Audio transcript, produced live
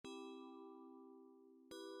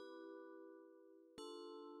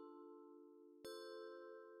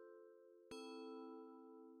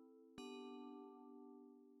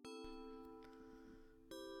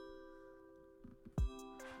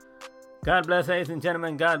God bless, ladies and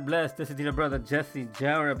gentlemen. God bless. This is your brother Jesse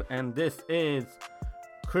Jareb, and this is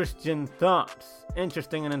Christian Thoughts.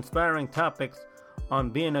 Interesting and inspiring topics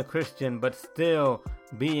on being a Christian, but still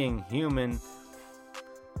being human.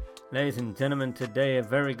 Ladies and gentlemen, today a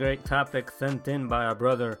very great topic sent in by our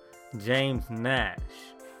brother James Nash.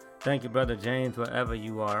 Thank you, brother James, wherever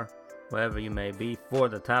you are, wherever you may be, for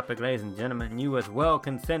the topic. Ladies and gentlemen, you as well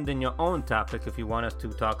can send in your own topic if you want us to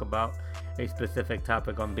talk about a specific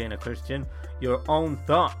topic on being a Christian, your own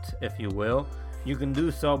thought, if you will. You can do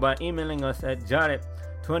so by emailing us at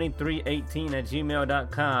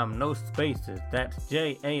jareb2318@gmail.com. No spaces. That's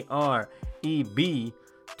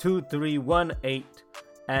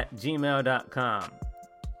JAREB2318@gmail.com.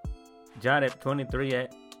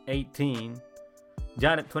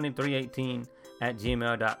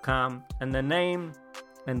 jareb2318@gmail.com, and then name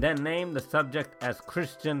the subject as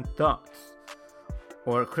Christian Thoughts,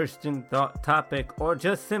 or Christian Thought Topic, or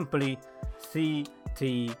just simply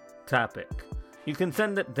CT Topic. You can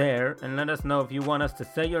send it there and let us know if you want us to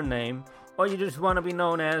say your name, or you just want to be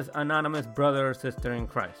known as Anonymous Brother or Sister in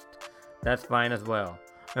Christ. That's fine as well.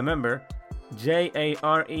 Remember,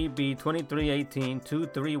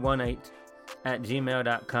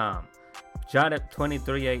 JAREB23182318@gmail.com.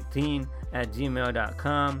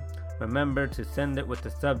 jareb2318@gmail.com. Remember to send it with the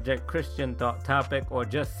subject Christian Thought Topic, or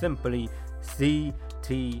just simply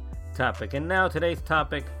CT Topic. And now today's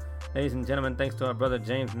topic, ladies and gentlemen, thanks to our brother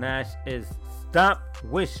James Nash, is stop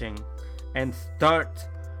wishing and start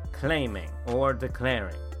claiming or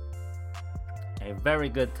declaring. A very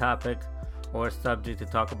good topic or subject to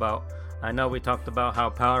talk about. I know we talked about how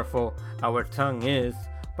powerful our tongue is,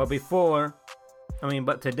 but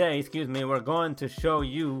today, we're going to show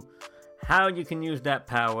you how you can use that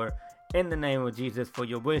power in the name of Jesus for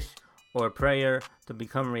your wish or prayer to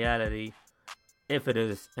become reality, if it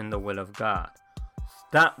is in the will of God.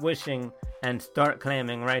 Stop wishing and start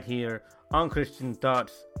claiming right here on Christian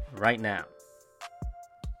Thoughts right now.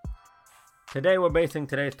 Today we're basing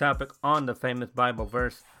today's topic on the famous Bible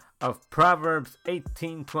verse of Proverbs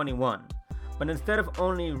 18:21. But instead of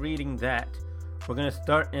only reading that, we're going to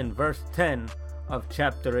start in verse 10 of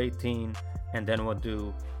chapter 18, and then we'll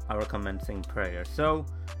do our commencing prayer. So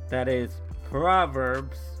that is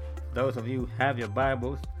Proverbs. Those of you who have your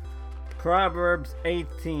Bibles, Proverbs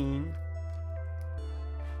 18.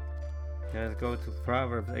 Let's go to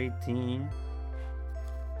Proverbs 18,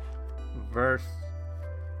 verse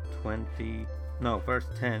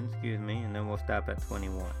 10, and then we'll stop at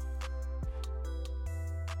 21.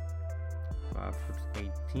 Proverbs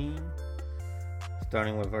 18,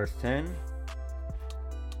 starting with verse 10,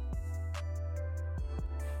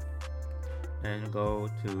 and go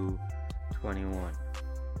to 21.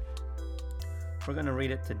 We're going to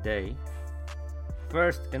read it today,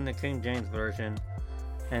 first in the King James Version,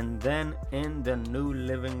 and then in the New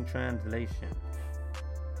Living Translation.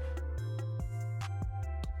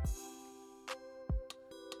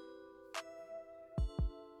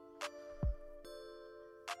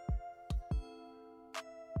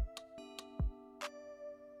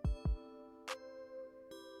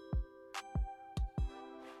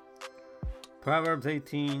 Proverbs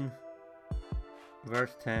 18,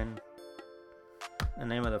 verse 10. In the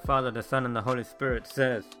name of the Father, the Son, and the Holy Spirit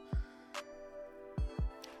says,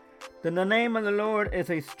 "Then the name of the Lord is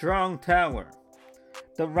a strong tower.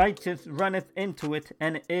 The righteous runneth into it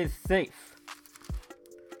and is safe.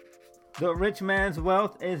 The rich man's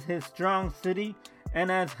wealth is his strong city, and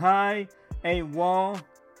as high a wall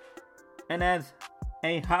in his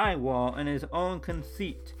own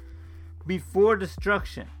conceit. Before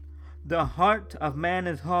destruction, the heart of man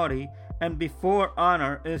is haughty, and before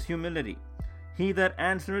honor is humility. He that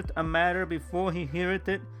answereth a matter before he heareth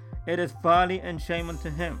it, it is folly and shame unto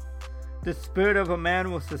him. The spirit of a man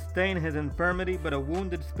will sustain his infirmity, but a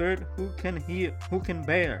wounded spirit who can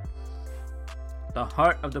bear? The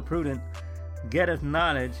heart of the prudent getteth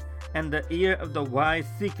knowledge, and the ear of the wise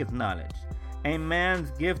seeketh knowledge. A man's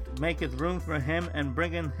gift maketh room for him, and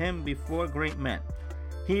bringeth him before great men.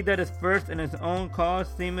 He that is first in his own cause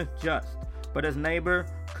seemeth just, but his neighbor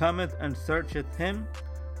cometh and searcheth him.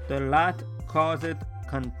 The lot causeth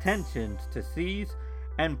contentions to cease,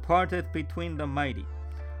 and parteth between the mighty.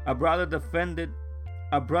 A brother offended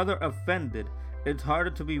is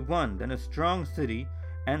harder to be won than a strong city,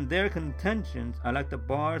 and their contentions are like the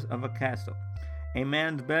bars of a castle. A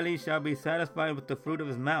man's belly shall be satisfied with the fruit of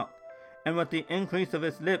his mouth, and with the increase of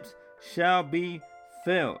his lips shall be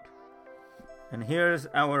filled." And here's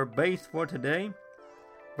our base for today.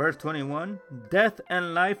 Verse 21, "Death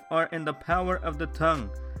and life are in the power of the tongue,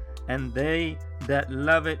 and they that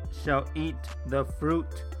love it shall eat the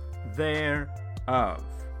fruit thereof."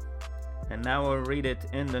 And now we'll read it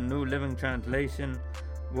in the New Living Translation.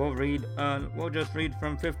 We'll just read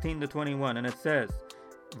from 15 to 21, and it says,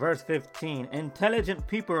 verse 15, intelligent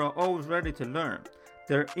people are always ready to learn.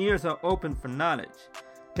 Their ears are open for knowledge.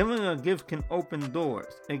 Giving a gift can open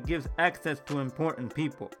doors. It gives access to important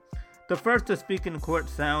people. The first to speak in court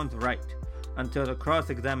sounds right until the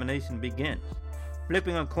cross-examination begins.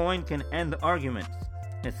 Flipping a coin can end arguments.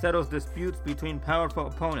 It settles disputes between powerful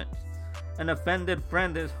opponents. An offended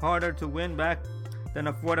friend is harder to win back than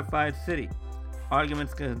a fortified city.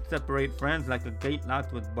 Arguments can separate friends like a gate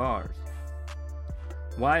locked with bars.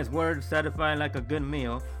 Wise words satisfy like a good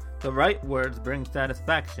meal. The right words bring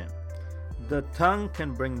satisfaction. The tongue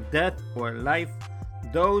can bring death or life.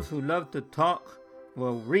 Those who love to talk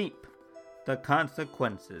will reap the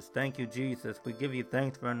consequences. Thank you, Jesus. We give you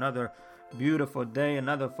thanks for another beautiful day,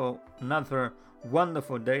 another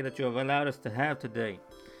wonderful day that you have allowed us to have today.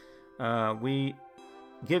 We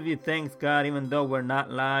give you thanks, God, even though we're not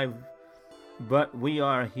live, but we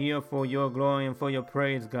are here for your glory and for your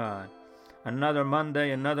praise, God. Another Monday,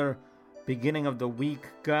 another beginning of the week,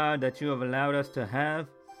 God, that you have allowed us to have.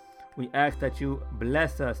 We ask that you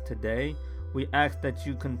bless us today. We ask that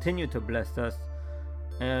you continue to bless us.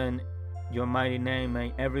 In your mighty name,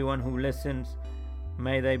 may everyone who listens,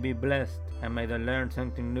 may they be blessed and may they learn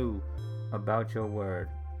something new about your word.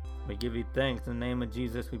 We give you thanks in the name of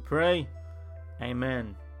Jesus. We pray.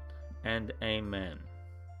 Amen and amen.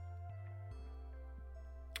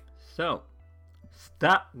 So,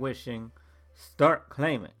 stop wishing, start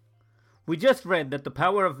claiming. We just read that the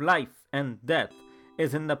power of life and death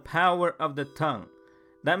is in the power of the tongue.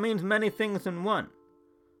 That means many things in one.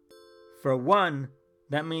 For one,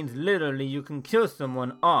 that means literally you can kill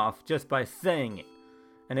someone off just by saying it.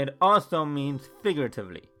 And it also means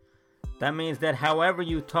figuratively. That means that however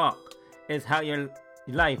you talk is how your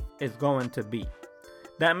life is going to be.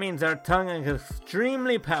 That means our tongue is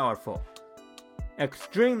extremely powerful,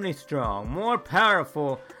 extremely strong, more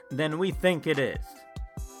powerful than we think it is.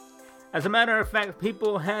 As a matter of fact,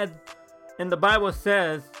 in the Bible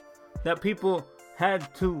says that people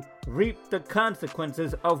had to reap the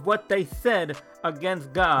consequences of what they said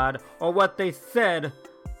against God or what they said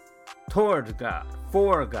towards God,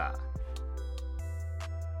 for God.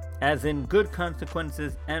 As in good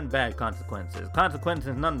consequences and bad consequences.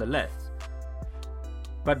 Consequences nonetheless.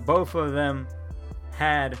 But both of them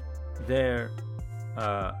had their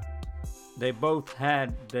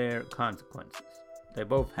consequences. They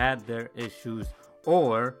both had their issues,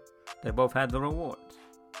 or they both had the rewards.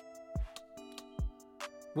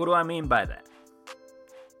 What do I mean by that?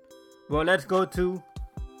 Well, let's go to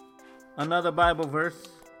another Bible verse.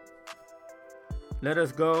 Let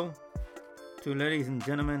us go to, ladies and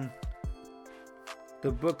gentlemen,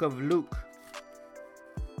 the book of Luke.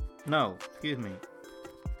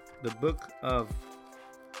 The book of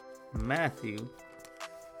Matthew.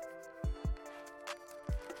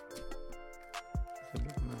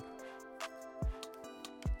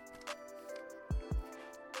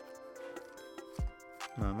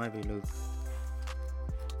 No, it might be Luke.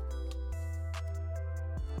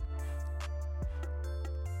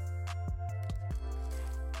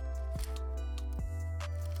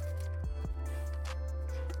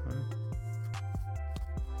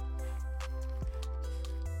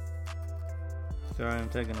 Sorry, I'm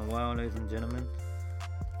taking a while, ladies and gentlemen.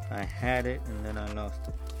 I had it and then I lost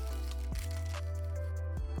it.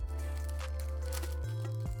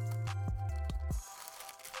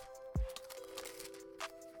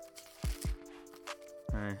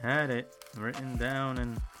 I had it written down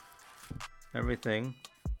and everything.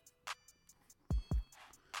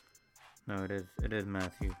 No, it is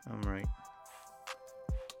Matthew. I'm right.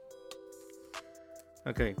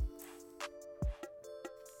 Okay.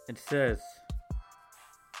 It says,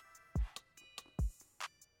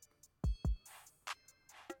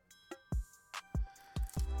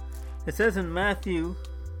 in Matthew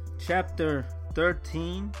chapter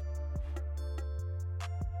 13,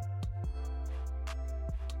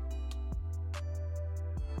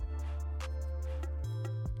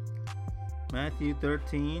 Matthew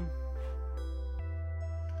 13,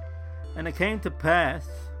 and it came to pass,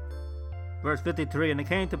 verse 53, and it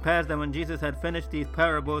came to pass that when Jesus had finished these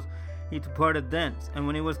parables, he departed thence. And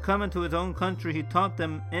when he was come into his own country, he taught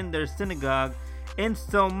them in their synagogue,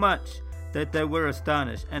 insomuch that they were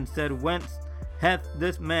astonished, and said, Whence hath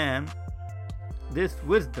this man this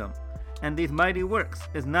wisdom and these mighty works?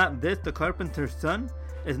 Is not this the carpenter's son?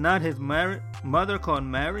 Is not his mother called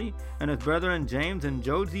Mary, and his brethren James and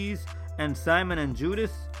Joses, and Simon and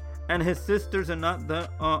Judas? And his sisters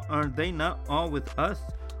are they not all with us?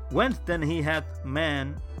 Whence then he hath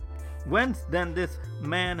man Whence then this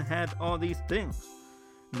man had all these things?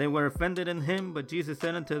 They were offended in him, but Jesus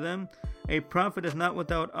said unto them, A prophet is not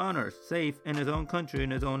without honor, save in his own country,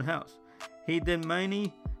 in his own house. He did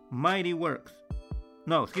many mighty works.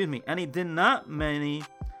 And he did not many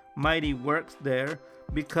mighty works there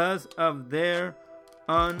because of their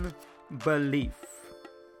unbelief.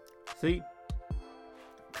 See?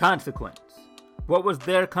 Consequence. What was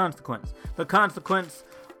their consequence? The consequence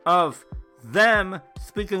of them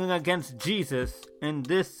speaking against Jesus in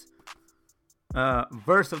this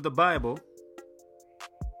verse of the Bible.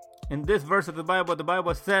 In this verse of the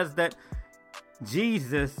Bible says that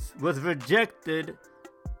Jesus was rejected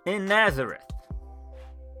in Nazareth.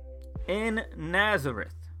 In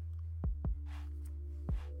Nazareth.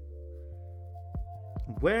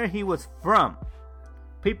 Where he was from.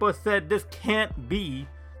 People said this can't be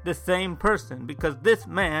the same person because this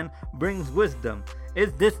man brings wisdom.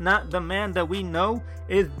 Is this not the man that we know?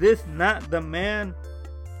 Is this not the man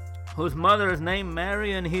whose mother is named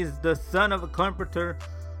Mary and he's the son of a carpenter,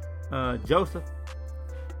 Joseph?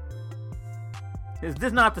 Is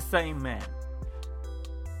this not the same man?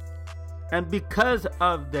 And because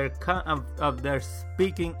of their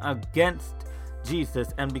speaking against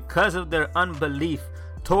Jesus and because of their unbelief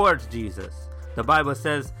towards Jesus, the Bible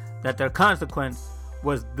says that their consequence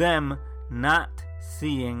was them not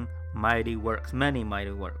seeing mighty works, many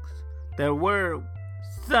mighty works. There were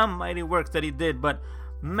some mighty works that he did, but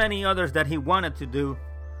many others that he wanted to do,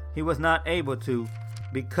 he was not able to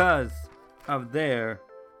because of their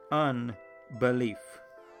unbelief.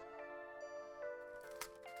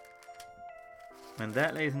 And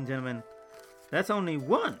that, ladies and gentlemen, that's only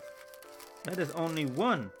one. That is only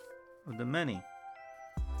one of the many.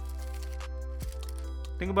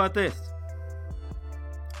 Think about this.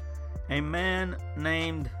 A man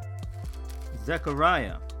named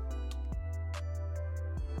Zechariah.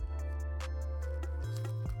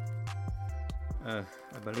 I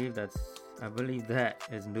believe that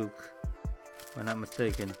is Luke, if I'm not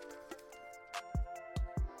mistaken.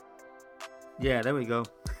 Yeah, there we go.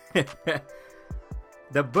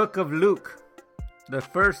 The book of Luke, the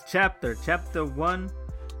first chapter 1.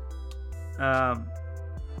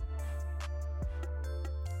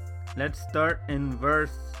 Let's start in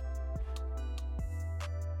verse.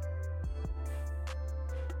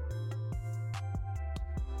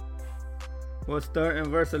 We'll start in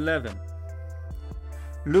verse 11.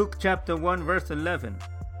 Luke chapter 1 verse 11.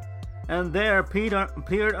 And there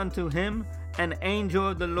appeared unto him an angel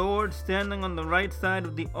of the Lord standing on the right side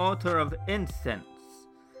of the altar of incense.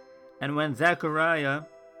 And when Zechariah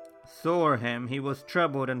saw him, he was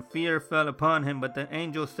troubled, and fear fell upon him. But the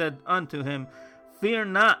angel said unto him, Fear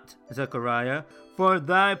not, Zechariah, for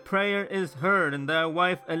thy prayer is heard, and thy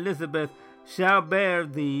wife Elizabeth shall bear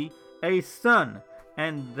thee a son,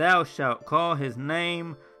 and thou shalt call his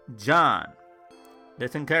name John.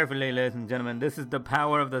 Listen carefully, ladies and gentlemen. This is the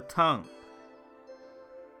power of the tongue.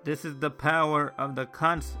 This is the power of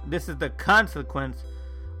this is the consequence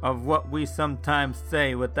of what we sometimes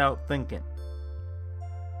say without thinking.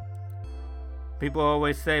 People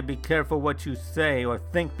always say, be careful what you say, or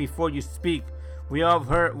think before you speak. We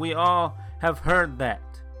all have heard that.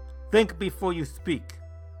 Think before you speak.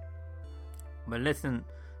 But listen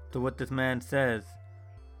to what this man says.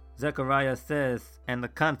 Zechariah says, and the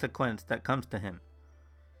consequence that comes to him.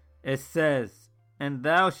 It says, and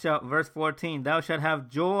thou shalt, verse 14, thou shalt have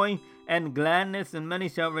joy and gladness, and many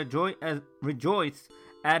shall rejoice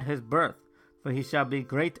at his birth. For he shall be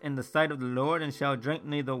great in the sight of the Lord, and shall drink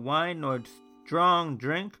neither wine nor strong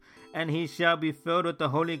drink, and he shall be filled with the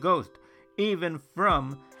Holy Ghost, even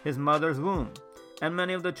from his mother's womb. And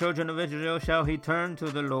many of the children of Israel shall he turn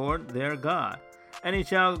to the Lord their God. And he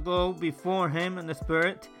shall go before him in the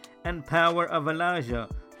spirit and power of Elijah,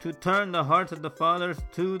 to turn the hearts of the fathers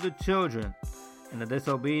to the children, and the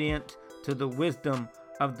disobedient to the wisdom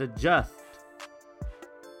of the just,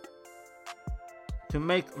 to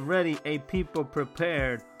make ready a people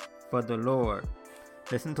prepared for the Lord.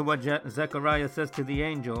 Listen to what Zechariah says to the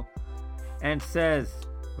angel, and says,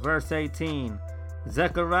 verse 18,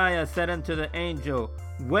 Zechariah said unto the angel,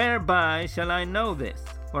 Whereby shall I know this?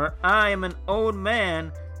 For I am an old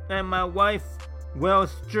man, and my wife well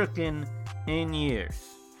stricken in years.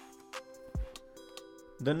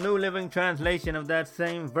 The New Living Translation of that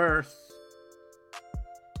same verse,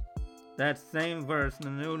 the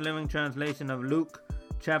New Living Translation of Luke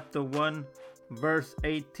chapter 1 verse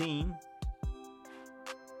 18,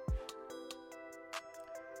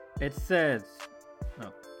 it says,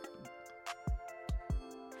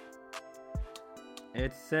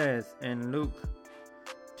 in Luke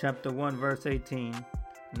chapter 1 verse 18,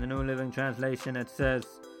 in the New Living Translation, it says,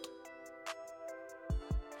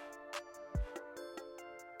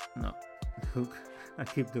 No, Luke, I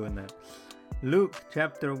keep doing that. Luke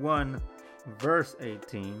chapter 1, verse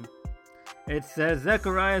 18. It says,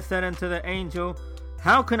 Zechariah said unto the angel,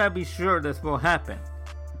 How can I be sure this will happen?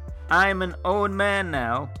 I am an old man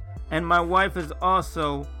now, and my wife is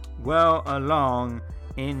also well along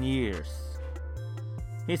in years.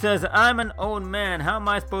 He says, I'm an old man. How am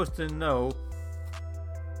I supposed to know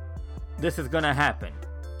this is going to happen?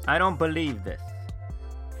 I don't believe this.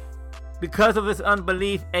 Because of his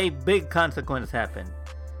unbelief, a big consequence happened.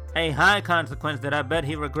 A high consequence that I bet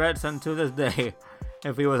he regrets unto this day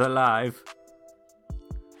if he was alive.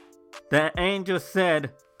 The angel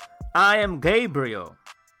said, I am Gabriel,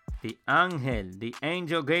 the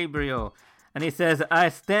angel Gabriel. And he says, I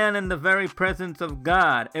stand in the very presence of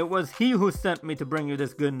God. It was he who sent me to bring you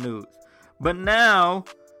this good news. But now,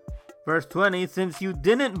 verse 20, since you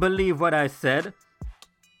didn't believe what I said,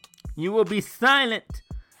 you will be silent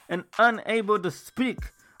and unable to speak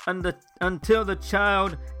until the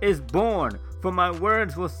child is born, for my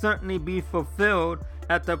words will certainly be fulfilled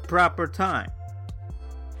at the proper time.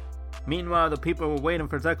 Meanwhile, the people were waiting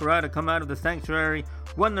for Zechariah to come out of the sanctuary,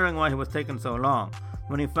 wondering why he was taking so long.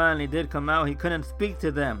 When he finally did come out, he couldn't speak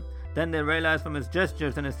to them. Then they realized from his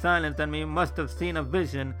gestures and his silence that he must have seen a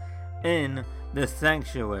vision in the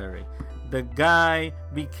sanctuary. The guy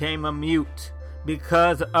became a mute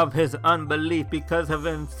because of his unbelief, because of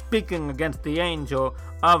him speaking against the angel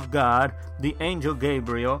of God, the angel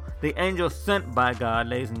Gabriel, the angel sent by God,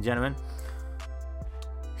 ladies and gentlemen.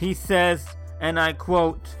 He says, and I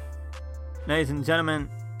quote, ladies and gentlemen,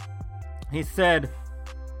 he said,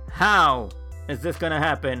 how is this going to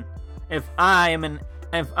happen if I am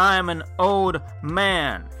an old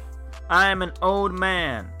man? I am an old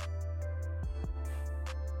man.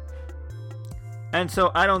 And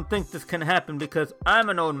so I don't think this can happen because I'm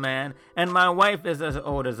an old man and my wife is as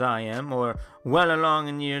old as I am, or well along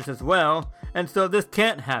in years as well. And so this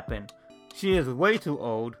can't happen. She is way too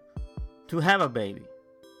old to have a baby.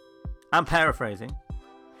 I'm paraphrasing.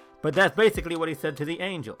 But that's basically what he said to the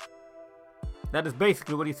angel. That is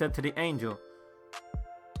basically what he said to the angel.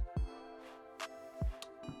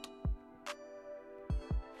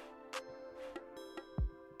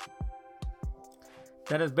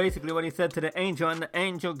 That is basically what he said to the angel, and the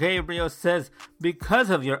angel Gabriel says, because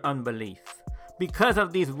of your unbelief, because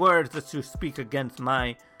of these words that you speak against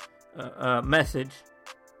my message,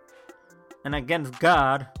 and against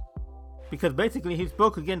God, because basically he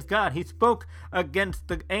spoke against God. He spoke against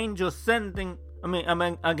the angel sending,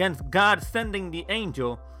 against God sending the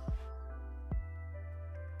angel.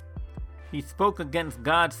 He spoke against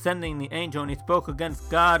God sending the angel, and he spoke against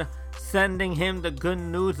God sending him the good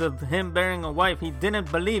news of him bearing a wife. He didn't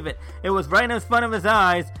believe it. It was right in front of his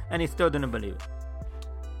eyes, and he still didn't believe it.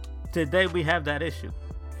 Today we have that issue.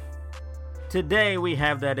 Today we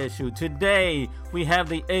have that issue. Today we have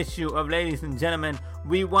the issue of, ladies and gentlemen,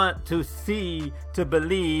 we want to see to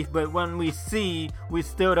believe, but when we see, we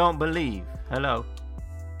still don't believe. Hello?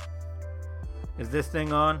 Is this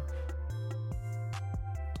thing on?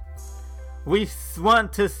 We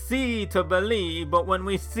want to see to believe, but when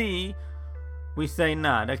we see, we say,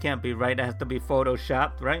 nah, that can't be right. That has to be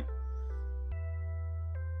photoshopped, right?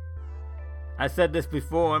 I said this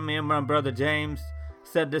before. Me and my brother James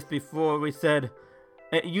said this before. We said,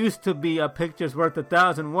 it used to be a picture's worth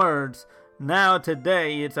 1,000 words. Now,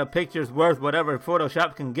 today, it's a picture's worth whatever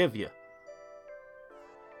Photoshop can give you.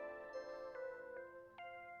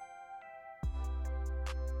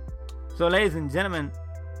 So, ladies and gentlemen,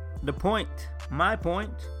 the point, my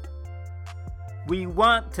point, we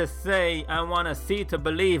want to say, I want to see to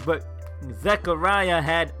believe, but Zechariah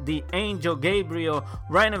had the angel Gabriel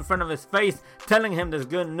right in front of his face, telling him this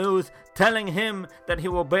good news, telling him that he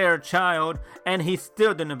will bear a child, and he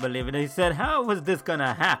still didn't believe it. He said, how is this going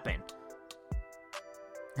to happen?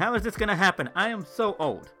 How is this going to happen? I am so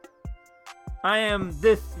old. I am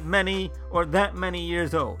this many or that many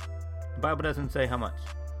years old. The Bible doesn't say how much.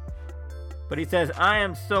 But he says, I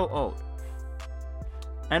am so old.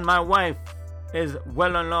 And my wife is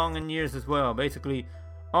well along in years as well. Basically,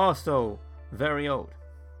 also very old.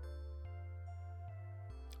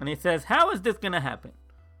 And he says, how is this going to happen?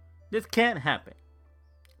 This can't happen.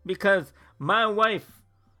 Because my wife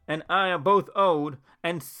and I are both old.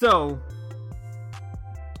 And so,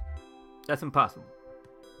 that's impossible.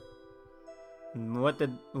 What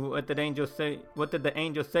did the angel say? What did the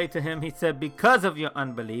angel say to him? He said, because of your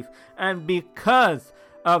unbelief and because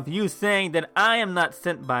of you saying that I am not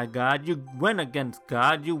sent by God, you went against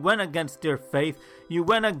God, you went against your faith, you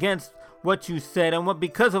went against what you said, and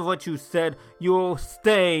because of what you said, you'll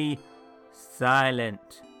stay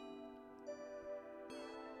silent.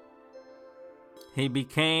 he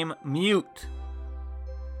became mute.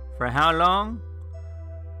 For how long?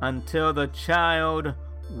 Until the child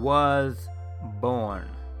was born.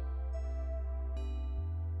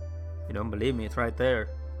 You don't believe me? It's right there.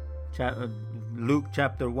 Luke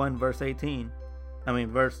chapter 1 verse 18.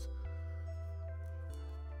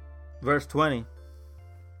 Verse 20.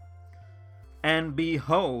 And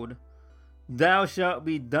behold, thou shalt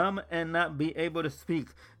be dumb and not be able to speak.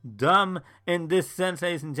 Dumb in this sense,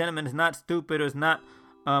 ladies and gentlemen, is not stupid or is not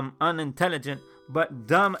unintelligent, but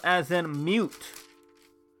dumb as in mute.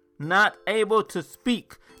 Not able to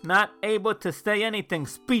speak, not able to say anything,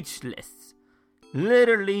 speechless.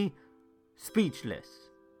 Literally speechless.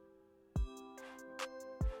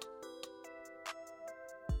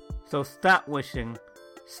 So stop wishing,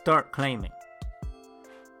 start claiming.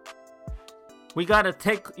 We gotta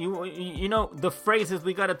take, you know, the phrases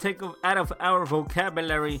we gotta take out of our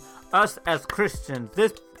vocabulary, us as Christians.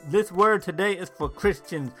 This word today is for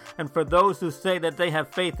Christians and for those who say that they have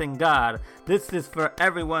faith in God. This is for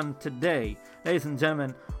everyone today. Ladies and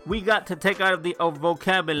gentlemen, we got to take out of the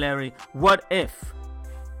vocabulary, what if?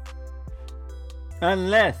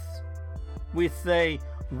 Unless we say,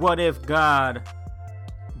 what if God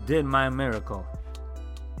did my miracle?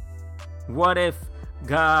 What if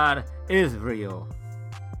God is real?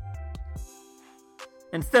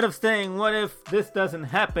 Instead of saying, what if this doesn't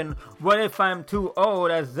happen? What if I'm too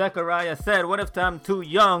old, as Zechariah said? What if I'm too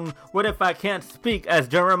young? What if I can't speak, as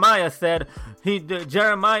Jeremiah said?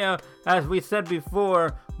 Jeremiah, as we said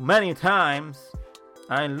before many times,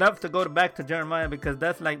 I love to go back to Jeremiah because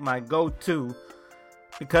that's like my go-to,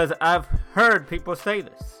 because I've heard people say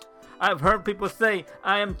this. I've heard people say,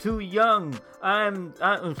 I am too young. I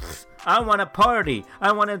want to party.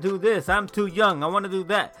 I want to do this. I'm too young. I want to do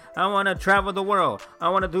that. I want to travel the world. I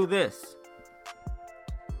want to do this.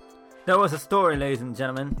 There was a story, ladies and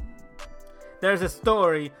gentlemen. There's a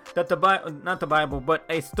story that not the Bible, but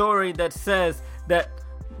a story that says that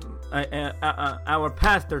our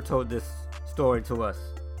pastor told this story to us.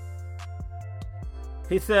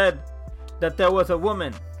 He said that there was a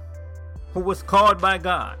woman who was called by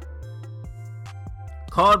God.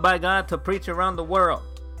 Called by God to preach around the world.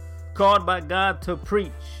 Called by God to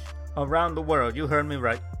preach around the world. You heard me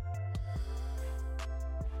right.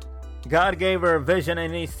 God gave her a vision,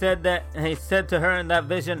 and he said to her in that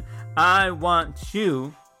vision, I want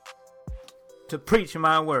you to preach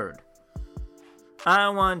my word. I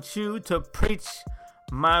want you to preach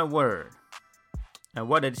my word. And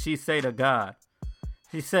what did she say to God?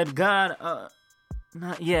 She said, God,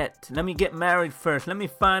 not yet. Let me get married first. Let me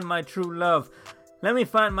find my true love. Let me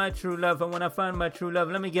find my true love, and when I find my true love,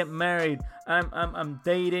 let me get married. I'm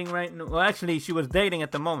dating right now. Well, actually, she was dating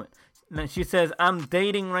at the moment. And she says, I'm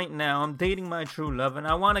dating right now. I'm dating my true love, and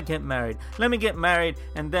I want to get married. Let me get married,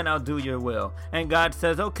 and then I'll do your will. And God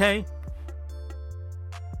says, okay.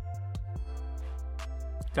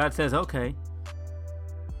 God says, okay.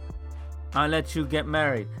 I'll let you get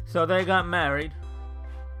married. So they got married.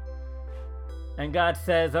 And God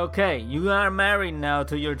says, okay, you are married now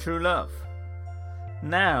to your true love.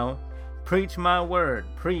 Now, preach my word.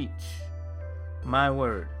 Preach my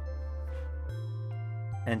word.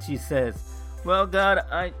 And she says, well, God,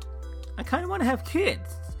 I kind of want to have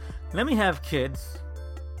kids. Let me have kids.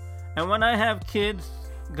 And when I have kids,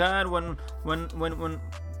 God, when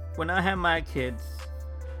I have my kids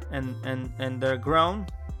and they're grown,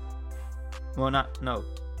 when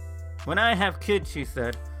I have kids, she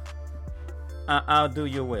said, I'll do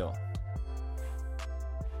your will.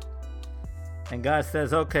 And God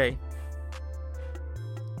says, okay,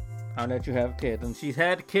 I'll let you have kids. And she's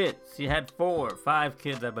had kids. She had 5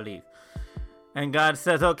 kids, I believe. And God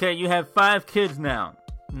says, okay, you have 5 kids now.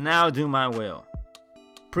 Now do my will.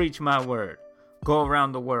 Preach my word. Go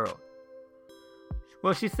around the world.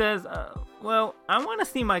 Well, she says, well, I want to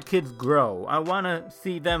see my kids grow. I want to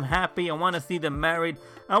see them happy. I want to see them married.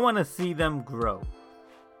 I want to see them grow.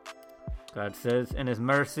 God says, in his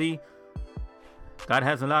mercy, God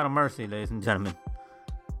has a lot of mercy, ladies and gentlemen.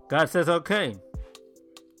 God says, okay,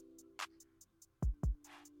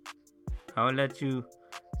 I'll let you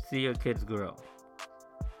see your kids grow.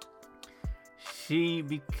 She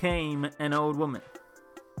became an old woman.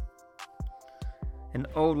 An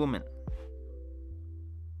old woman.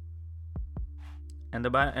 And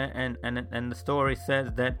the story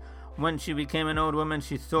says that when she became an old woman,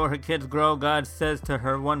 she saw her kids grow. God says to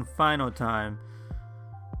her one final time,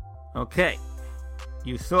 okay,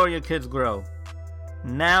 you saw your kids grow.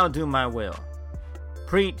 Now do my will.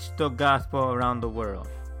 Preach the gospel around the world.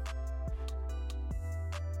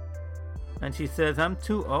 And she says, I'm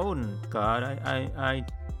too old, God. I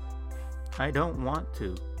don't want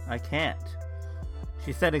to. I can't.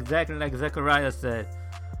 She said exactly like Zechariah said,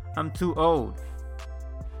 I'm too old.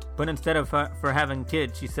 But instead of for having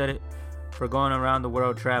kids, she said it for going around the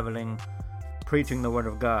world traveling, preaching the word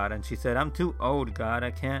of God. And she said, I'm too old, God,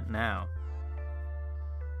 I can't now.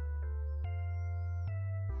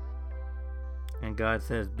 And God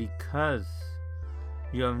says, because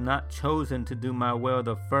you have not chosen to do my will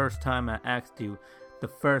the first time I asked you, the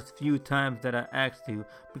first few times that I asked you,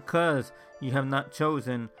 because you have not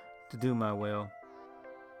chosen to do my will,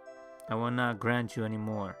 I will not grant you any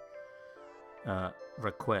more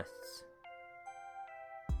requests.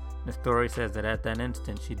 The story says that at that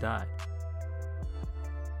instant she died.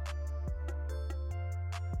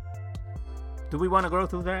 Do we want to go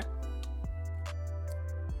through that?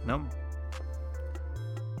 No.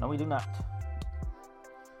 No, we do not.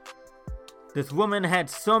 This woman had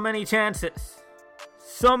so many chances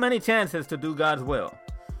to do God's will.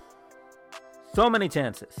 So many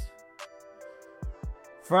chances.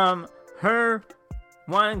 From her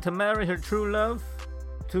wanting to marry her true love,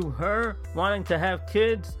 to her wanting to have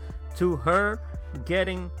kids, to her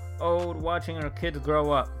getting old, watching her kids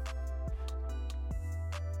grow up.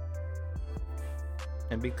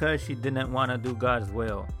 And because she didn't want to do God's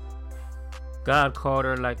will, God called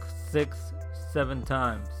her like 6-7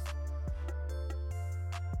 times.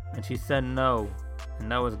 And she said no.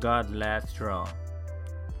 And that was God's last straw.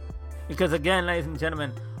 Because again, ladies and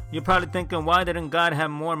gentlemen, you're probably thinking, why didn't God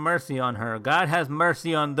have more mercy on her? God has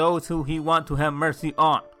mercy on those who he wants to have mercy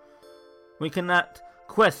on. We cannot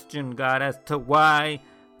question God as to why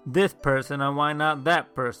this person and why not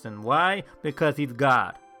that person. Why? Because he's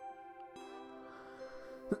God.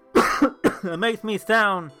 It makes me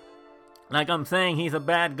sound like I'm saying he's a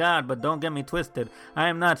bad God, but don't get me twisted. I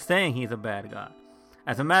am not saying he's a bad God.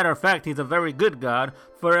 As a matter of fact, he's a very good God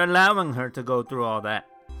for allowing her to go through all that.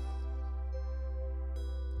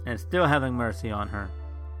 And still having mercy on her.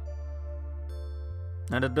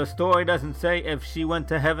 Now the story doesn't say if she went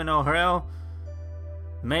to heaven or hell.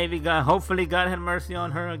 Hopefully God had mercy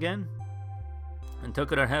on her again and took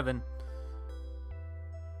her to heaven.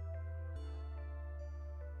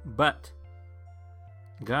 But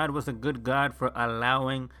God was a good God for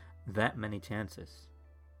allowing that many chances.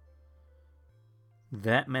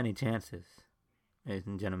 That many chances, ladies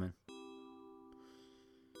and gentlemen.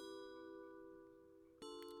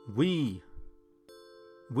 We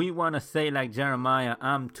want to say like Jeremiah,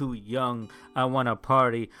 I'm too young, I want to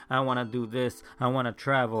party, I want to do this, I want to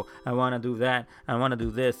travel, I want to do that, I want to do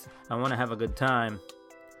this, I want to have a good time.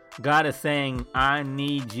 God is saying, I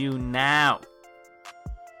need you now.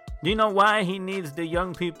 Do you know why he needs the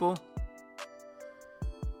young people?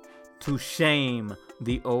 To shame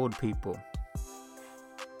the old people.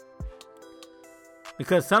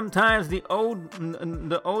 Because sometimes the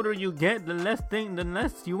older you get, the less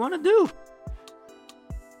you want to do.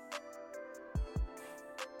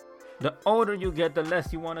 The older you get, the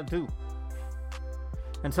less you want to do.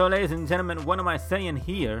 And so, ladies and gentlemen, what am I saying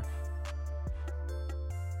here?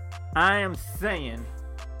 I am saying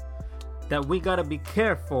that we got to be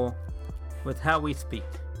careful with how we speak.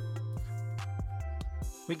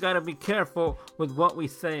 We got to be careful with what we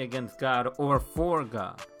say against God or for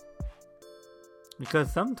God.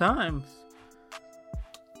 Because sometimes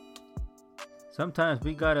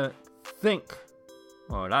we got to think,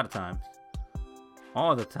 or a lot of times,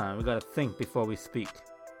 all the time, we got to think before we speak.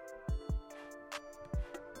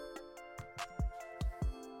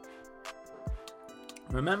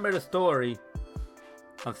 Remember the story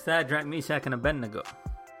of Shadrach, Meshach, and Abednego.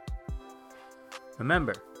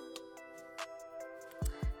 Remember,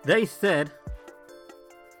 they said,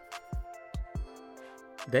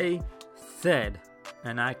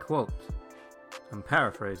 and I quote, I'm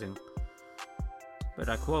paraphrasing, but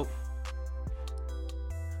I quote,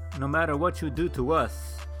 no matter what you do to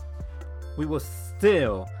us, we will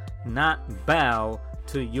still not bow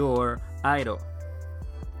to your idol.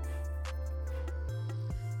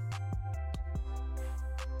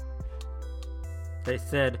 They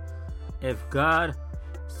said, if God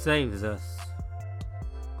saves us,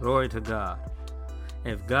 glory to God.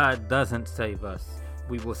 If God doesn't save us,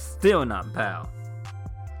 we will still not bow.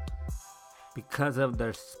 Because of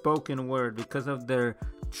their spoken word, because of their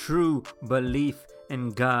true belief in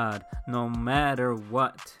God, no matter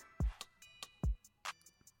what.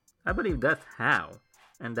 I believe that's how,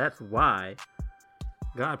 and that's why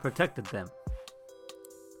God protected them.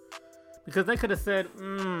 Because they could have said,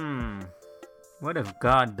 what if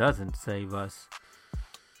God doesn't save us?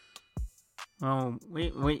 Oh,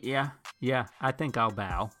 yeah, I think I'll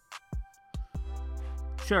bow.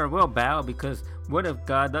 Sure, we'll bow, because what if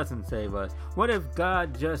God doesn't save us? What if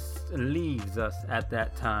God just leaves us at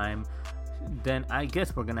that time, then I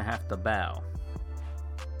guess we're gonna have to bow.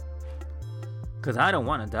 Because I don't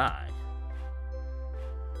want to die.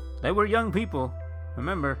 They were young people,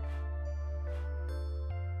 remember.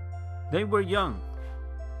 They were young.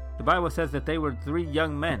 The Bible says that they were 3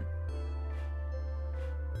 young men.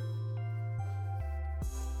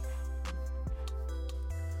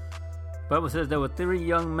 The Bible says there were 3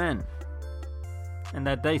 young men. And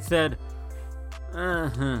that they said,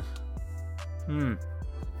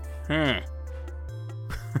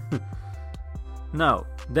 No,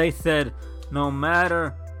 they said, no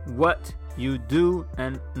matter what you do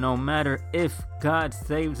and no matter if God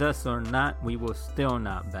saves us or not, we will still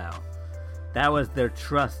not bow. That was their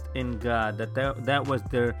trust in God. That was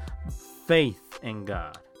their faith in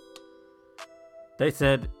God. They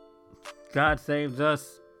said, God saves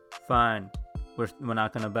us, fine, we're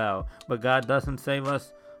not going to bow. But God doesn't save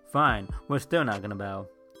us, fine, we're still not going to bow.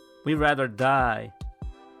 We'd rather die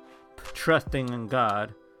trusting in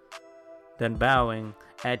God than bowing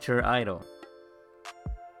at your idol.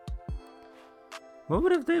 What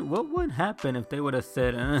would happen if they would have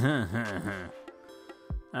said,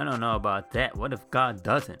 I don't know about that. What if God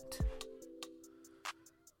doesn't?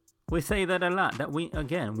 We say that a lot. That we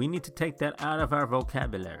need to take that out of our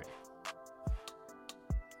vocabulary.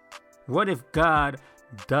 What if God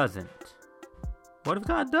doesn't? What if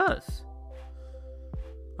God does?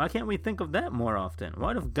 Why can't we think of that more often?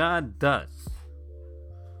 What if God does?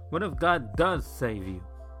 What if God does save you?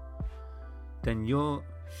 Then you'll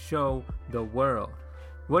show the world.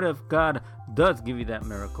 What if God does give you that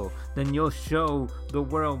miracle? Then you'll show the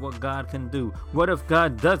world what God can do. What if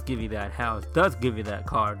God does give you that house, does give you that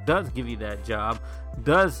car, does give you that job,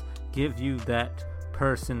 does give you that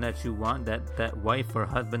person that you want, that wife or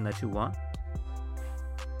husband that you want?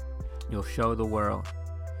 You'll show the world.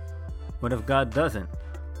 What if God doesn't?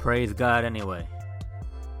 Praise God anyway.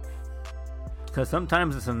 Because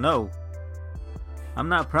sometimes it's a no. I'm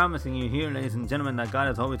not promising you here, ladies and gentlemen, that God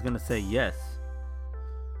is always going to say yes.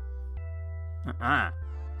 It's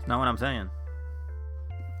not what I'm saying.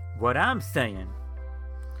 What I'm saying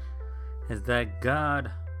is that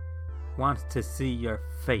God wants to see your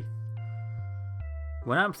faith.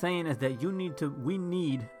 What I'm saying is that we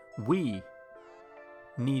need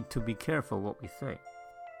to be careful what we say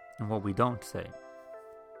and what we don't say.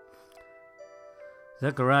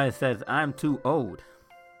 Zechariah says, I'm too old.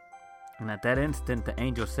 And at that instant, the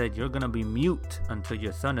angel said, you're going to be mute until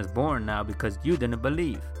your son is born now because you didn't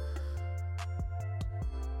believe.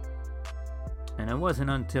 And it wasn't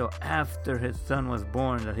until after his son was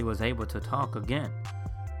born that he was able to talk again.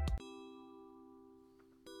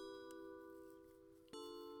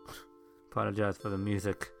 Apologize for the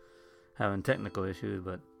music having technical issues,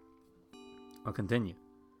 but I'll continue.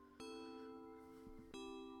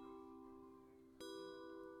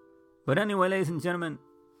 But anyway, ladies and gentlemen,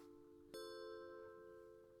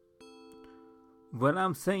 what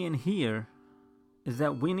I'm saying here is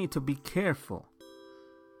that we need to be careful.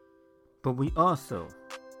 But we also,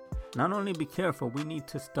 not only be careful, we need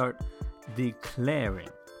to start declaring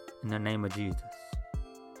in the name of Jesus.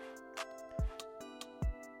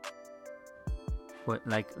 What,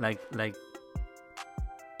 like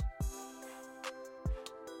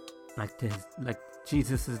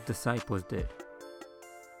Jesus' disciples did.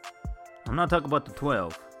 I'm not talking about the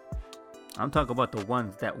 12. I'm talking about the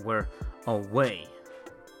ones that were away.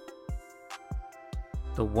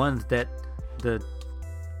 The ones that the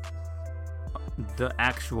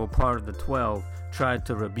actual part of the 12 tried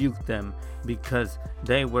to rebuke them because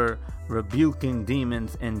they were rebuking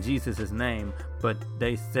demons in Jesus' name, but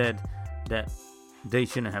they said that they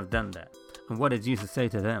shouldn't have done that. And what did Jesus say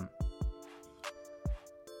to them?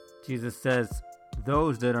 Jesus says,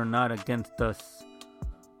 those that are not against us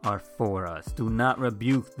are for us. Do not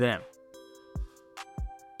rebuke them.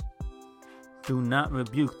 Do not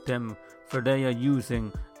rebuke them, for they are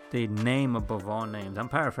using the name above all names. I'm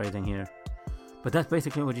paraphrasing here, but that's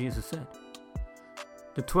basically what Jesus said.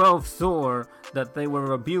 The 12 saw that they were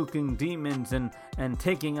rebuking demons and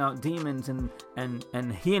taking out demons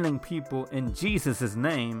and healing people in Jesus'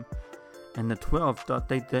 name, and the 12 thought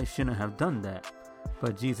they shouldn't have done that.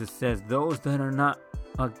 But Jesus says, those that are not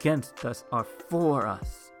against us are for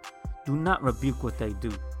us. Do not rebuke what they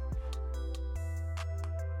do.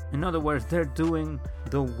 In other words, they're doing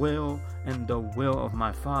the will and the will of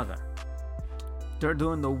my Father. They're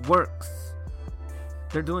doing the works.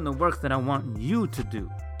 They're doing the works that I want you to do.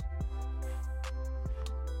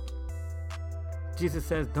 Jesus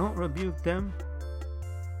says, don't rebuke them.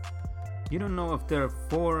 You don't know if they're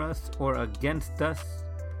for us or against us.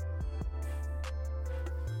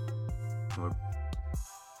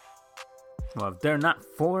 Or if they're not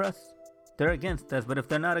for us, They're against us, but if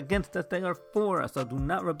they're not against us, they are for us, so do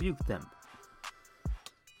not rebuke them.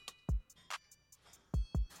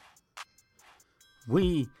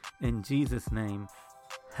 We, in Jesus' name,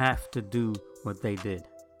 have to do what they did.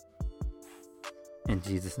 In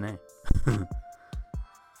Jesus' name.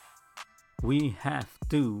 We have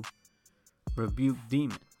to rebuke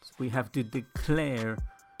demons. We have to declare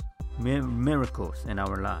miracles in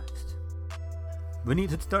our lives. We need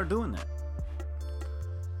to start doing that.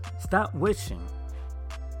 Stop wishing.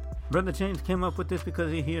 Brother James came up with this because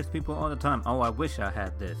he hears people all the time. Oh, I wish I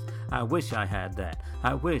had this. I wish I had that.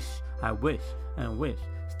 I wish, and wish.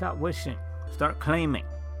 Stop wishing. Start claiming.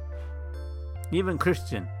 Even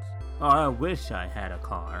Christians. Oh, I wish I had a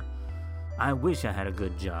car. I wish I had a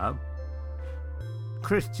good job.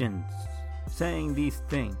 Christians saying these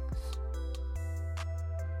things.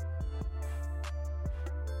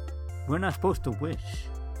 We're not supposed to wish.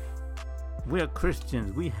 We are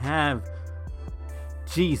Christians. We have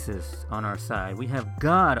Jesus on our side. We have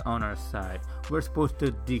God on our side. We're supposed to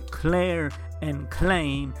declare and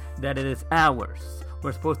claim that it is ours.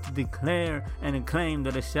 We're supposed to declare and claim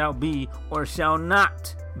that it shall be or shall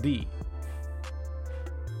not be.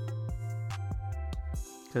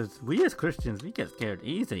 Because we as Christians, we get scared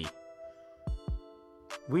easy.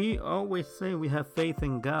 We always say we have faith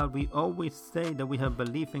in God. We always say that we have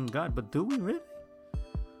belief in God. But do we really?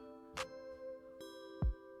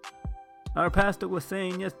 Our pastor was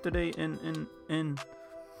saying yesterday in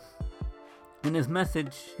his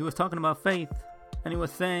message, he was talking about faith. And he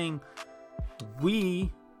was saying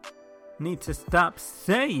we need to stop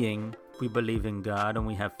saying we believe in God and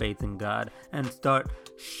we have faith in God and start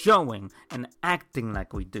showing and acting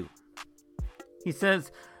like we do. He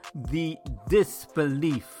says the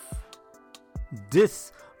disbelief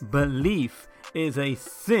is a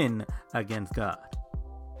sin against God.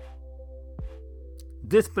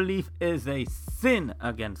 Disbelief is a sin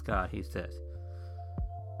against God, he says.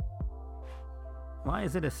 Why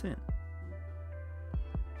is it a sin?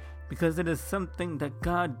 Because it is something that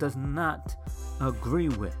God does not agree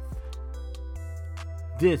with.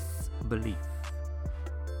 Disbelief.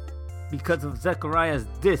 Because of Zechariah's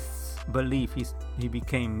disbelief, he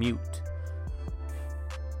became mute.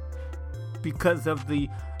 Because of the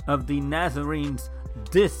Nazarenes'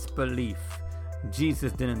 disbelief,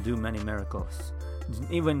 Jesus didn't do many miracles.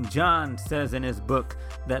 Even John says in his book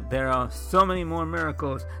that there are so many more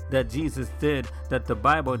miracles that Jesus did that the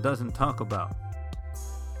Bible doesn't talk about.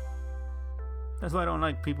 That's why I don't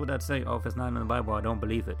like people that say, oh, if it's not in the Bible, I don't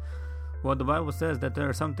believe it. Well, the Bible says that there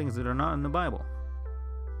are some things that are not in the Bible.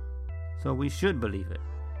 So we should believe it.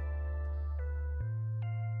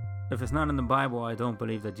 If it's not in the Bible, I don't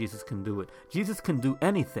believe that Jesus can do it. Jesus can do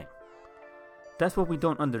anything. That's what we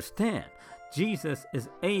don't understand. Jesus is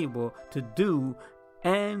able to do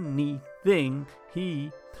anything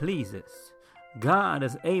he pleases. God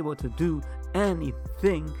is able to do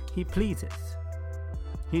anything he pleases.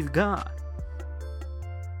 He's God.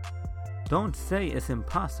 Don't say it's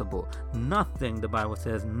impossible. Nothing, the Bible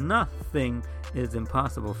says, nothing is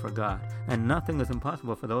impossible for God. And nothing is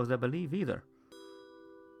impossible for those that believe either.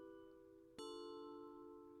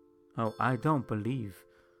 Oh, I don't believe.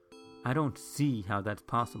 I don't see how that's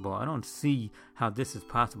possible. I don't see how this is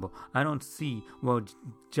possible. I don't see, well,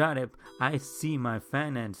 Jareb, I see my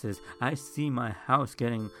finances. I see my house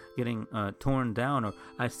getting torn down, or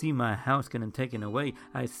I see my house getting taken away.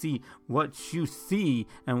 I see what you see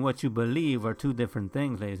and what you believe are two different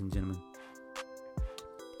things, ladies and gentlemen.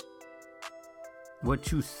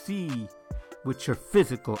 What you see with your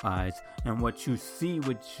physical eyes and what you see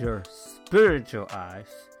with your spiritual eyes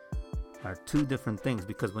are two different things,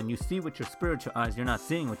 because when you see with your spiritual eyes, you're not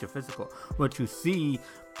seeing with your physical. What you see,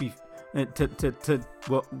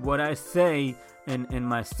 what I say in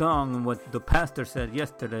my song and what the pastor said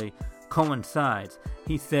yesterday coincides.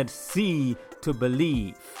 He said, see to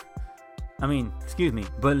believe.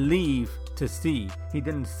 Believe to see. He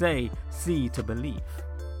didn't say see to believe.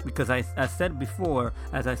 Because as I said before,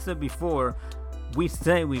 we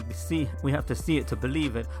say we have to see it to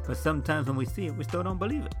believe it, but sometimes when we see it, we still don't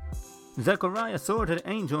believe it. Zechariah saw the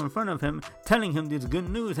angel in front of him telling him this good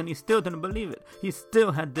news, and he still didn't believe it. He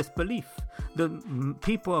still had disbelief. The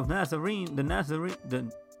people of the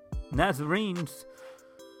Nazarenes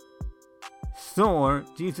saw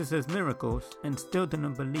Jesus' miracles and still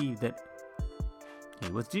didn't believe that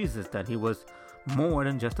he was Jesus, that he was more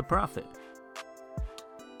than just a prophet.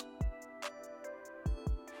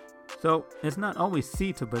 So it's not always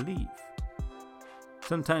see to believe.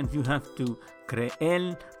 Sometimes you have to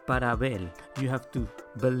creer para ver. You have to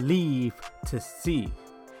believe to see.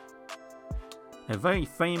 A very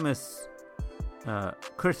famous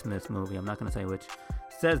Christmas movie, I'm not going to say which,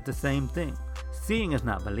 says the same thing. Seeing is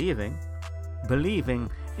not believing. Believing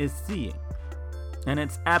is seeing. And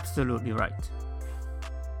it's absolutely right.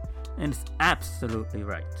 And it's absolutely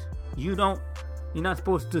right. You're not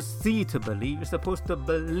supposed to see to believe. You're supposed to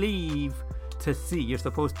believe to see. You're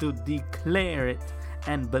supposed to declare it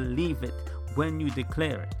and believe it when you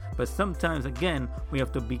declare it. But sometimes, again, we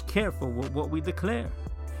have to be careful with what we declare.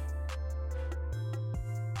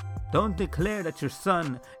 Don't declare that your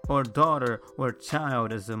son or daughter or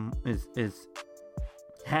child is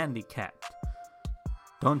handicapped.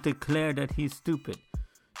 Don't declare that he's stupid.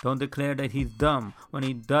 Don't declare that he's dumb when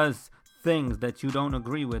he does things that you don't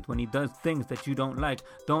agree with, when he does things that you don't like.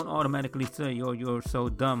 Don't automatically say, oh, you're so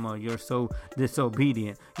dumb, or you're so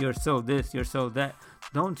disobedient, you're so this, you're so that.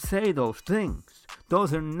 Don't say those things.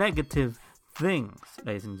 Those are negative things,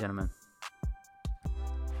 ladies and gentlemen.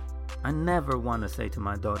 I never want to say to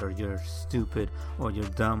my daughter, you're stupid, or you're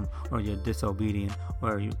dumb, or you're disobedient,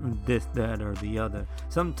 or you this, that, or the other.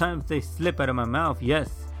 Sometimes they slip out of my mouth, yes,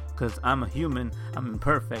 because I'm a human, I'm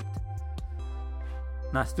imperfect.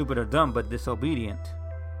 Not stupid or dumb, but disobedient.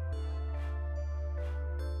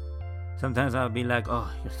 Sometimes I'll be like,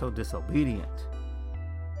 oh, you're so disobedient.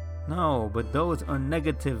 No, but those are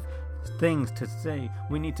negative things to say.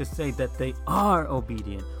 We need to say that they are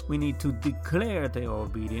obedient. We need to declare they are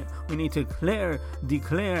obedient. We need to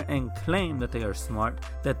declare and claim that they are smart,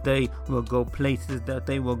 that they will go places, that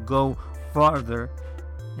they will go farther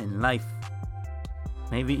in life.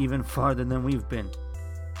 Maybe even farther than we've been.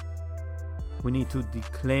 We need to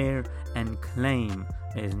declare and claim,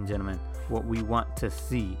 ladies and gentlemen, what we want to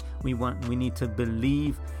see. We need to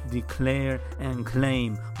believe, declare, and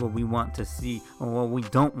claim what we want to see or what we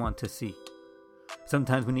don't want to see.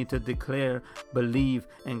 Sometimes we need to declare, believe,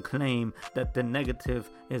 and claim that the negative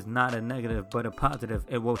is not a negative but a positive.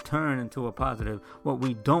 It will turn into a positive. What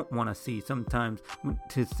we don't want to see, sometimes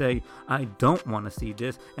to say, I don't want to see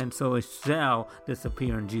this, and so it shall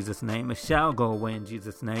disappear in Jesus' name. It shall go away in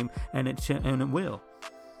Jesus' name, and it will.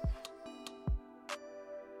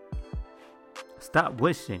 Stop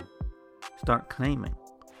wishing. Start claiming.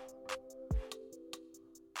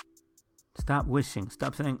 Stop wishing.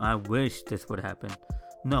 Stop saying, I wish this would happen.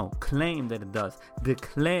 No, claim that it does.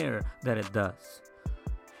 Declare that it does.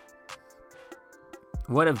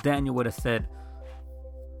 What if Daniel would have said,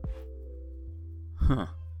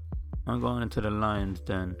 I'm going into the lion's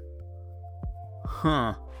den.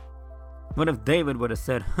 What if David would have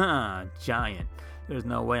said, giant. There's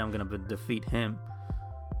no way I'm going to defeat him.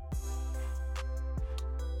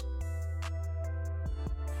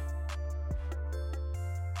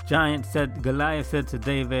 Goliath said to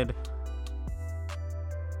David,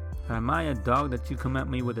 am I a dog that you come at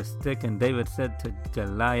me with a stick? And David said to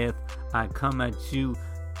Goliath, I come at you,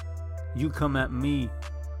 you come at me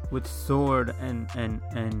with sword and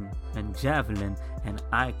javelin, and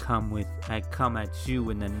I come at you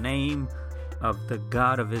in the name of the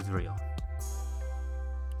God of Israel.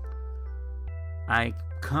 I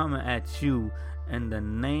come at you in the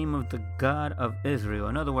name of the God of Israel.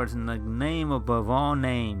 In other words, in the name above all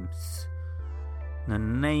names. The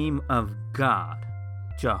name of God,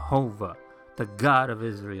 Jehovah, the God of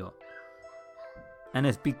Israel. And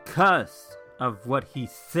it's because of what he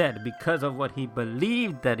said, because of what he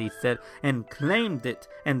believed that he said, and claimed it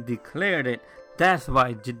and declared it. That's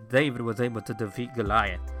why David was able to defeat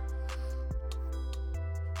Goliath.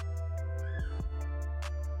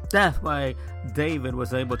 That's why David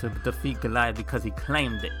was able to defeat Goliath, because he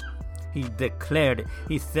claimed it. He declared it.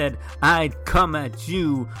 He said, I come at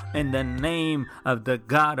you in the name of the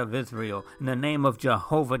God of Israel, in the name of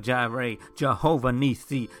Jehovah Jireh, Jehovah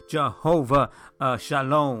Nisi, Jehovah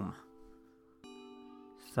Shalom.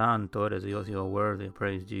 Santo eres Dios, you are worthy.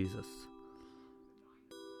 Praise Jesus.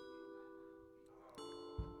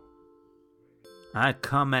 I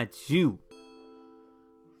come at you.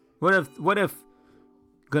 What if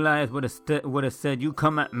Goliath would have said, you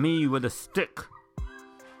come at me with a stick.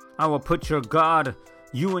 I will put you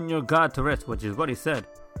and your God to rest, which is what he said.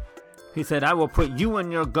 He said, I will put you and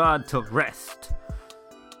your God to rest.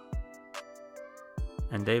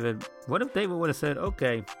 And what if David would have said,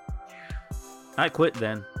 okay, I quit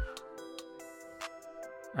then.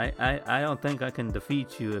 I don't think I can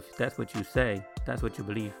defeat you if that's what you say, that's what you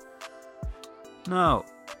believe. No,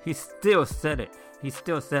 he still said it. He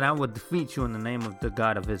still said, I will defeat you in the name of the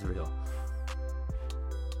God of Israel.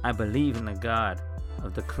 I believe in the God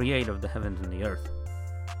of the creator of the heavens and the earth.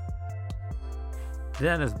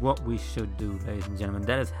 That is what we should do, ladies and gentlemen.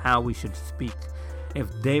 That is how we should speak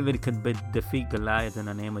If David could defeat Goliath in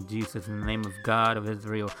the name of Jesus, in the name of God of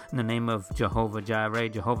Israel, in the name of Jehovah Jireh,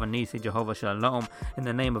 Jehovah Nisi, Jehovah Shalom, in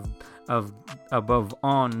the name of above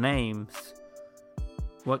all names,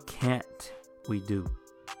 what can't we do?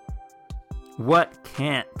 What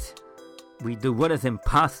can't we do? What is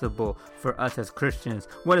impossible for us as Christians?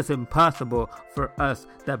 What is impossible for us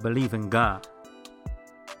that believe in God?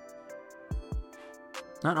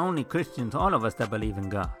 Not only Christians, all of us that believe in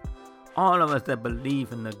God. All of us that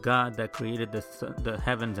believe in the God that created the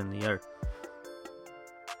heavens and the earth.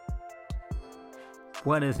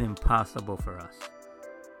 What is impossible for us?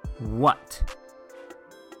 What?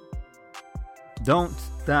 Don't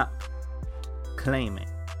stop claiming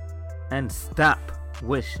and stop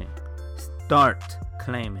wishing. Start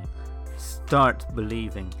claiming. Start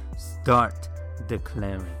believing. Start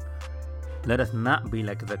declaring. Let us not be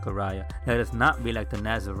like Zechariah. Let us not be like the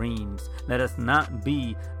Nazarenes. Let us not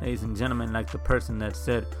be, ladies and gentlemen, like the person that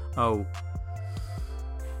said,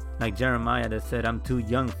 like Jeremiah that said, I'm too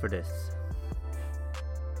young for this.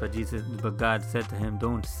 But God said to him,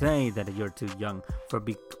 don't say that you're too young, for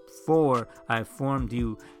before I formed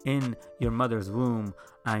you in your mother's womb,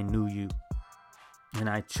 I knew you, and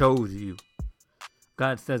I chose you.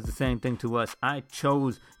 God says the same thing to us. I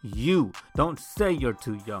chose you. Don't say you're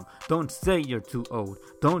too young. Don't say you're too old.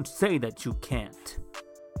 Don't say that you can't.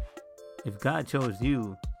 If God chose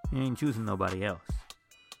you, He ain't choosing nobody else.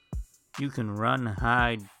 You can run,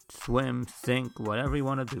 hide, swim, sink, whatever you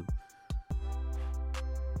want to do.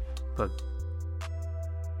 But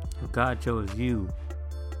if God chose you,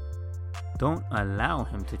 don't allow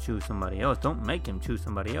Him to choose somebody else. Don't make Him choose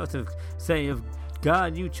somebody else. If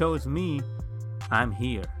God, you chose me, I'm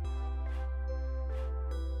here.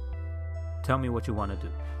 Tell me what you want to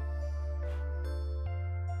do.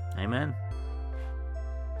 Amen.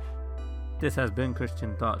 This has been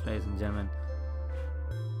Christian Thoughts, ladies and gentlemen.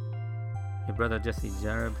 Your brother Jesse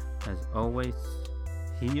Jareb, as always,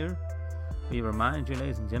 here. We remind you,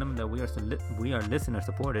 ladies and gentlemen, that we are listener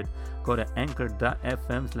supported. Go to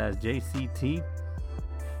anchor.fm/JCT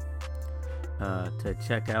to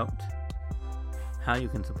check out how you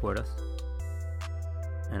can support us.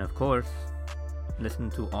 And of course, listen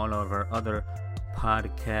to all of our other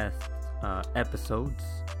podcast episodes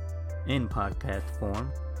in podcast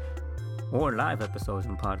form, or live episodes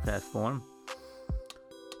in podcast form,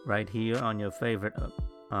 right here on your favorite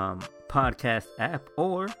podcast app,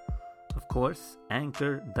 or of course,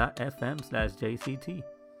 anchor.fm/JCT.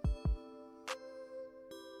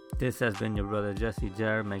 This has been your brother Jesse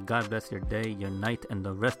Jareb. May God bless your day, your night, and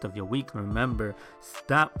the rest of your week. Remember,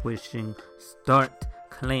 stop wishing, start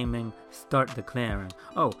claiming, start declaring.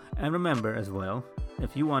 Oh, and remember as well,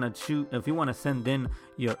 if you want to send in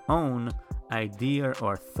your own idea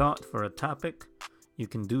or thought for a topic, you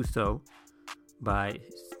can do so by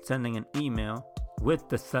sending an email with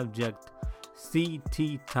the subject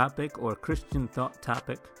CT topic or Christian thought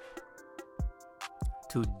topic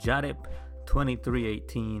to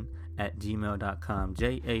jareb2318@gmail.com.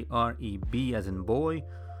 JAREB as in boy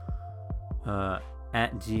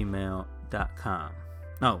at gmail.com.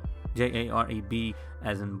 No, JAREB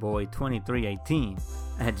as in boy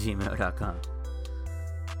 2318@gmail.com.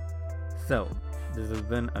 So, this has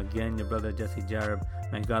been again your brother Jesse Jareb.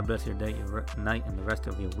 May God bless your day, your night, and the rest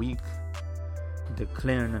of your week.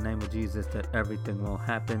 Declare in the name of Jesus that everything will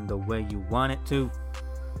happen the way you want it to.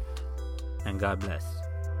 And God bless.